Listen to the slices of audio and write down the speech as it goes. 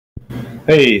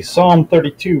Hey, Psalm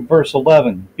 32, verse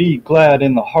 11. Be glad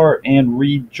in the heart and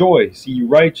rejoice, ye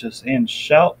righteous, and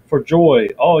shout for joy,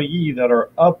 all ye that are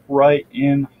upright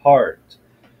in heart.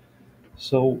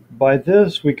 So, by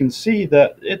this, we can see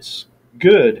that it's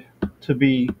good to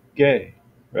be gay,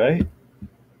 right?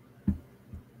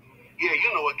 Yeah,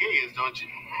 you know what gay is, don't you?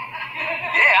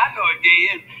 Yeah, I know what gay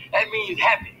is. That means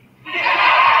happy.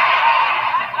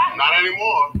 Not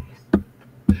anymore.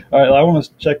 All right, I want to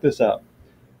check this out.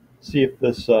 See if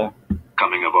this.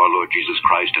 Coming of our Lord Jesus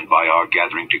Christ, and by our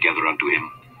gathering together unto him,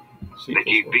 that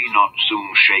ye be not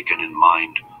soon shaken in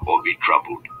mind, or be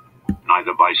troubled,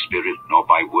 neither by spirit, nor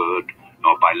by word,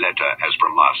 nor by letter, as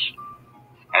from us,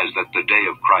 as that the day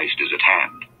of Christ is at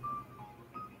hand.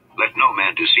 Let no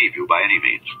man deceive you by any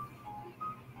means.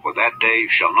 For that day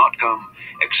shall not come,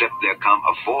 except there come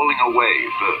a falling away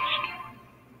first.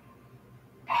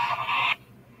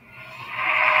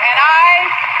 And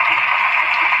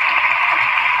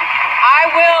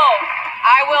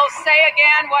I will say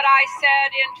again what I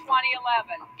said in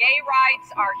 2011. Gay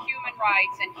rights are human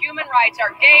rights, and human rights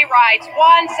are gay rights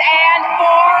once and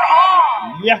for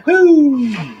all.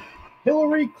 Yahoo!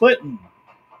 Hillary Clinton.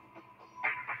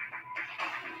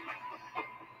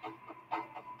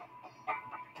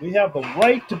 We have the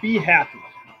right to be happy.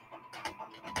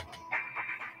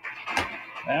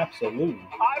 Absolutely.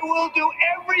 I will do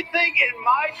everything in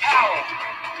my power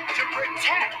to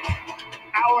protect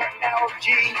our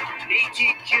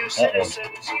LGBTQ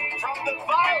citizens from the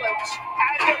violence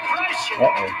and oppression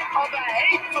of a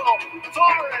hateful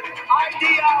foreign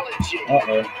ideology.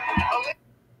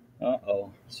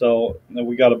 So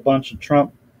we got a bunch of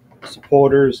Trump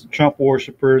supporters, Trump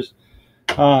worshipers.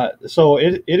 So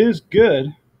it is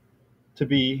good to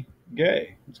be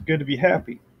gay. It's good to be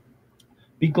happy.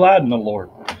 Be glad in the Lord.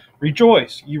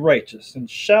 Rejoice, ye righteous, and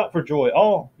shout for joy,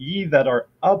 all ye that are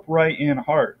upright in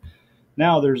heart.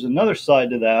 Now, there's another side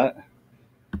to that,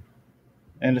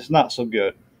 and it's not so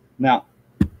good. Now,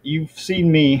 you've seen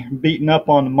me beating up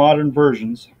on the modern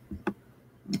versions,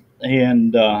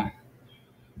 and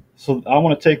so I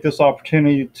want to take this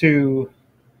opportunity to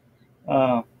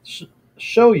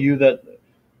show you that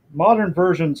modern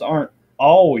versions aren't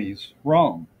always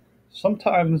wrong.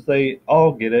 Sometimes they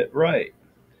all get it right.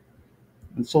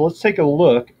 And so let's take a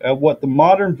look at what the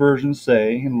modern versions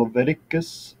say in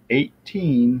Leviticus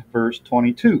 18, verse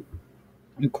 22.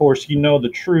 And of course, you know the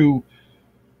true,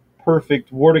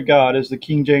 perfect Word of God is the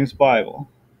King James Bible.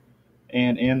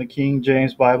 And in the King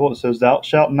James Bible, it says, "Thou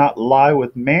shalt not lie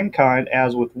with mankind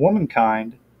as with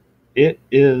womankind. It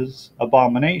is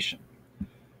abomination."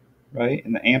 Right?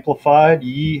 In the Amplified,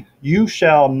 you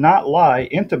shall not lie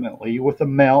intimately with a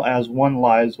male as one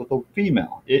lies with a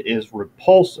female. It is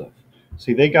repulsive.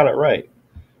 See, they got it right.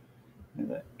 In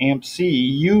the Amp C,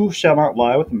 you shall not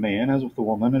lie with a man as with a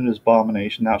woman. It is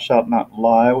abomination. Thou shalt not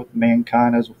lie with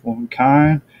mankind as with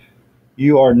womankind.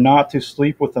 You are not to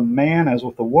sleep with a man as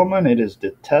with a woman. It is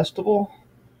detestable.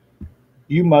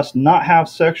 You must not have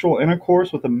sexual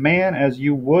intercourse with a man as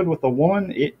you would with a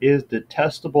woman. It is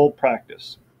detestable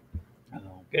practice.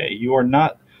 Okay, you are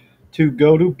not to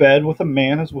go to bed with a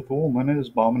man as with a woman. It is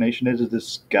abomination. It is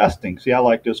disgusting. See, I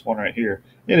like this one right here.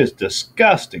 It is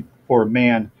disgusting for a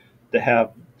man to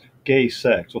have gay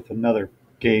sex with another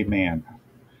gay man.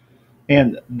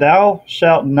 And thou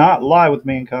shalt not lie with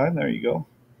mankind. There you go.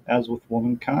 As with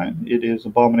womankind, it is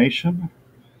abomination.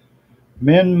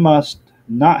 Men must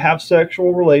not have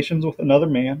sexual relations with another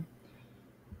man.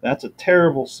 That's a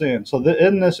terrible sin. So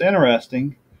isn't this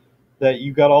interesting that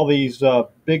you got all these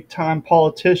big-time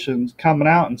politicians coming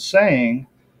out and saying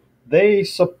they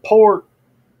support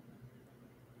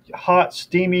hot,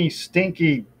 steamy,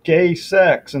 stinky gay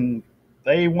sex, and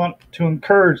they want to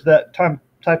encourage that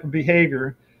type of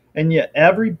behavior, and yet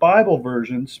every Bible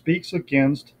version speaks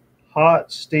against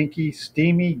hot, stinky,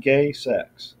 steamy gay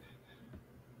sex.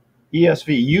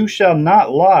 ESV, you shall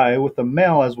not lie with a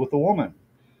male as with a woman.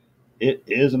 It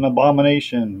is an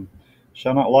abomination.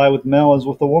 Shall not lie with male as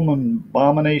with a woman.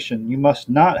 Abomination. You must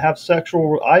not have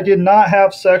sexual. I did not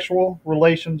have sexual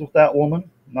relations with that woman.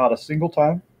 Not a single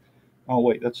time. Oh,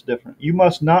 wait, that's different. You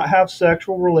must not have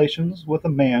sexual relations with a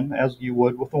man as you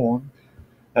would with a woman.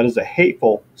 That is a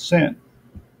hateful sin.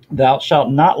 Thou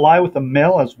shalt not lie with a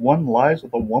male as one lies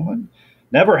with a woman.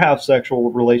 Never have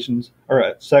sexual relations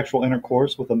or sexual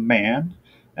intercourse with a man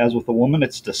as with a woman.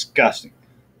 It's disgusting.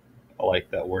 I like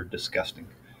that word, disgusting.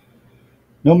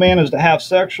 No man is to have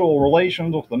sexual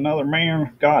relations with another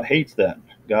man. God hates that.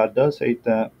 God does hate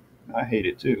that. I hate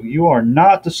it too. You are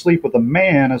not to sleep with a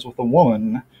man as with a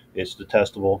woman. It's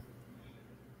detestable.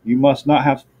 You must not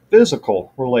have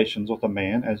physical relations with a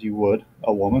man as you would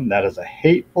a woman. That is a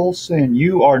hateful sin.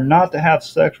 You are not to have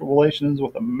sexual relations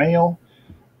with a male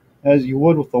as you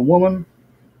would with a woman.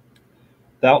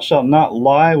 Thou shalt not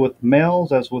lie with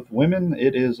males as with women.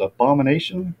 It is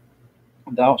abomination.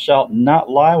 Thou shalt not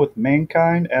lie with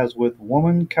mankind as with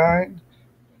womankind.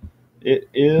 It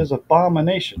is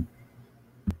abomination.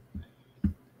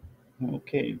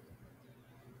 Okay.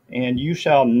 And you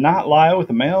shall not lie with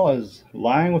a male as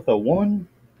lying with a woman.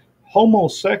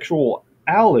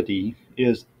 Homosexuality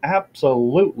is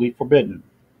absolutely forbidden,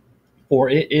 for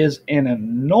it is an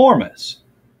enormous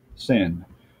sin.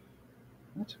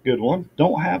 That's a good one.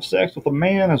 Don't have sex with a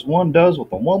man as one does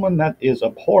with a woman. That is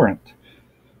abhorrent.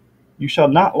 You shall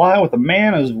not lie with a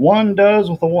man as one does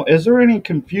with a woman. Is there any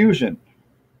confusion?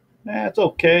 That's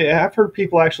okay. I've heard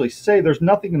people actually say there's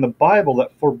nothing in the Bible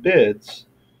that forbids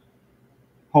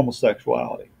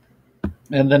homosexuality.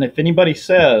 And then if anybody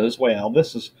says, well,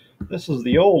 this is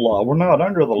the old law, we're not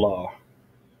under the law,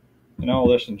 and all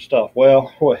this and stuff.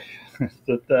 Well,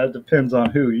 that depends on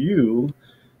who you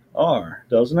are,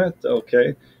 doesn't it?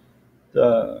 Okay.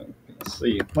 Let's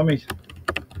see. Let me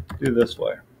do this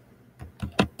way.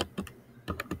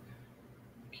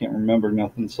 Can't remember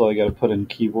nothing, so I got to put in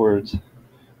keywords.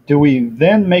 Do we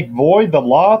then make void the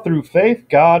law through faith?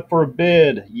 God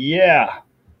forbid. Yeah,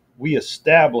 we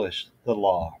establish the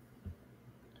law.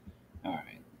 All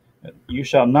right. You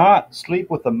shall not sleep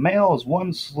with a male as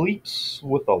one sleeps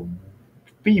with a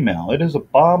female. It is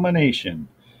abomination.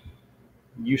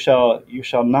 You shall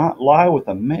not lie with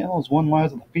a male as one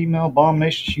lies with a female.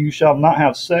 Abomination. You shall not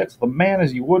have sex with a man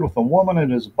as you would with a woman.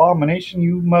 It is abomination.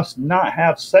 You must not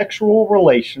have sexual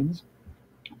relations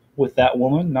with that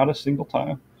woman, not a single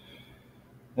time.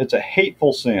 It's a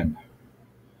hateful sin.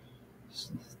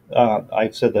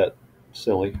 I've said that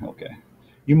silly. Okay.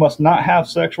 You must not have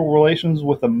sexual relations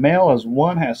with a male as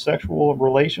one has sexual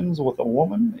relations with a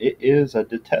woman. It is a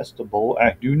detestable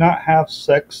act. Do not have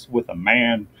sex with a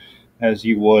man as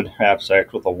you would have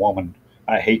sex with a woman.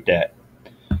 I hate that.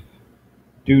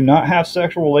 Do not have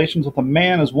sexual relations with a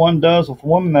man as one does with a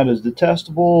woman. That is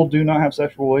detestable. Do not have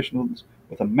sexual relations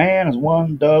with a man as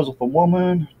one does with a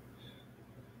woman.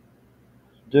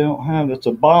 That's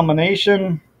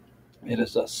abomination. It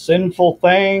is a sinful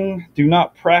thing. Do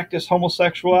not practice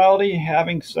homosexuality.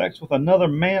 Having sex with another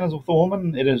man as with a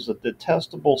woman. It is a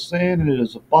detestable sin. It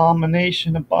is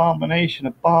abomination, abomination,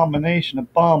 abomination,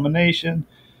 abomination.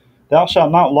 Thou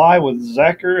shalt not lie with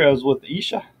Zachar as with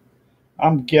Isha.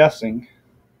 I'm guessing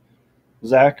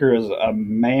Zachar is a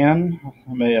man,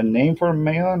 a name for a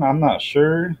man. I'm not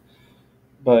sure.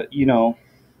 But, the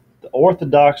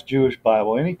Orthodox Jewish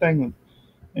Bible, any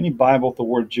Bible with the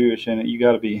word Jewish in it, you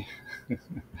got to be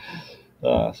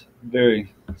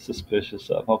very suspicious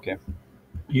of. Okay.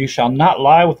 You shall not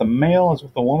lie with a male as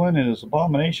with a woman. It is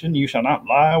abomination. You shall not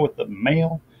lie with the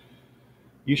male.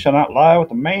 You shall not lie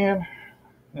with a man.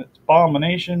 It's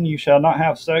abomination. You shall not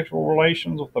have sexual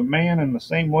relations with a man in the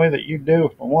same way that you do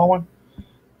with a woman.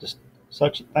 Just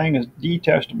such a thing is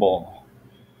detestable.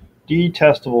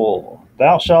 Detestable.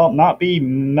 Thou shalt not be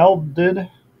mingled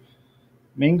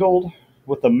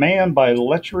with a man by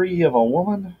lechery of a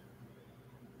woman,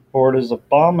 for it is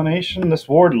abomination. This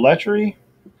word lechery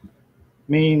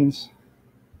means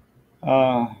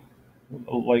like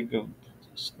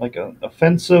a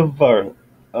offensive or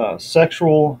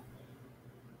sexual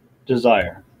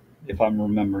desire, if I'm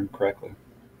remembering correctly.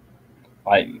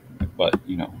 I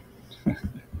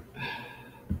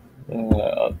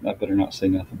better not say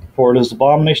nothing. For it is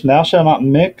abomination. Thou shalt not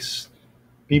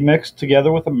be mixed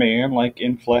together with a man, like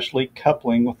in fleshly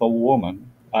coupling with a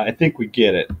woman. I think we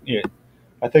get it.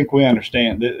 I think we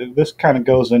understand. This kind of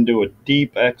goes into a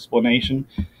deep explanation.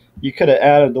 You could have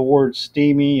added the word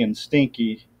steamy and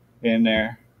stinky in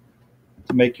there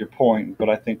to make your point, but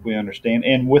I think we understand.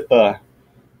 And with a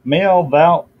male,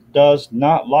 thou does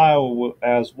not lie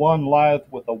as one lieth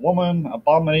with a woman.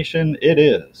 Abomination it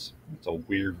is. It's a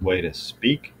weird way to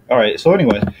speak. All right, so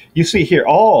anyways, you see here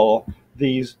all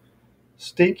these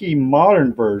stinky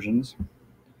modern versions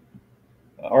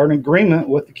are in agreement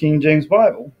with the King James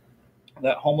Bible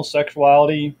that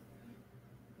homosexuality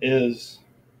is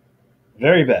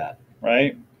very bad,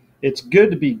 right? It's good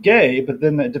to be gay, but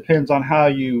then it depends on how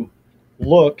you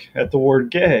look at the word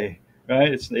gay,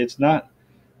 right? It's not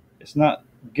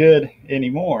good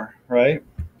anymore, right?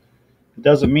 It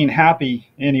doesn't mean happy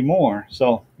anymore.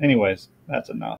 So anyways, that's enough.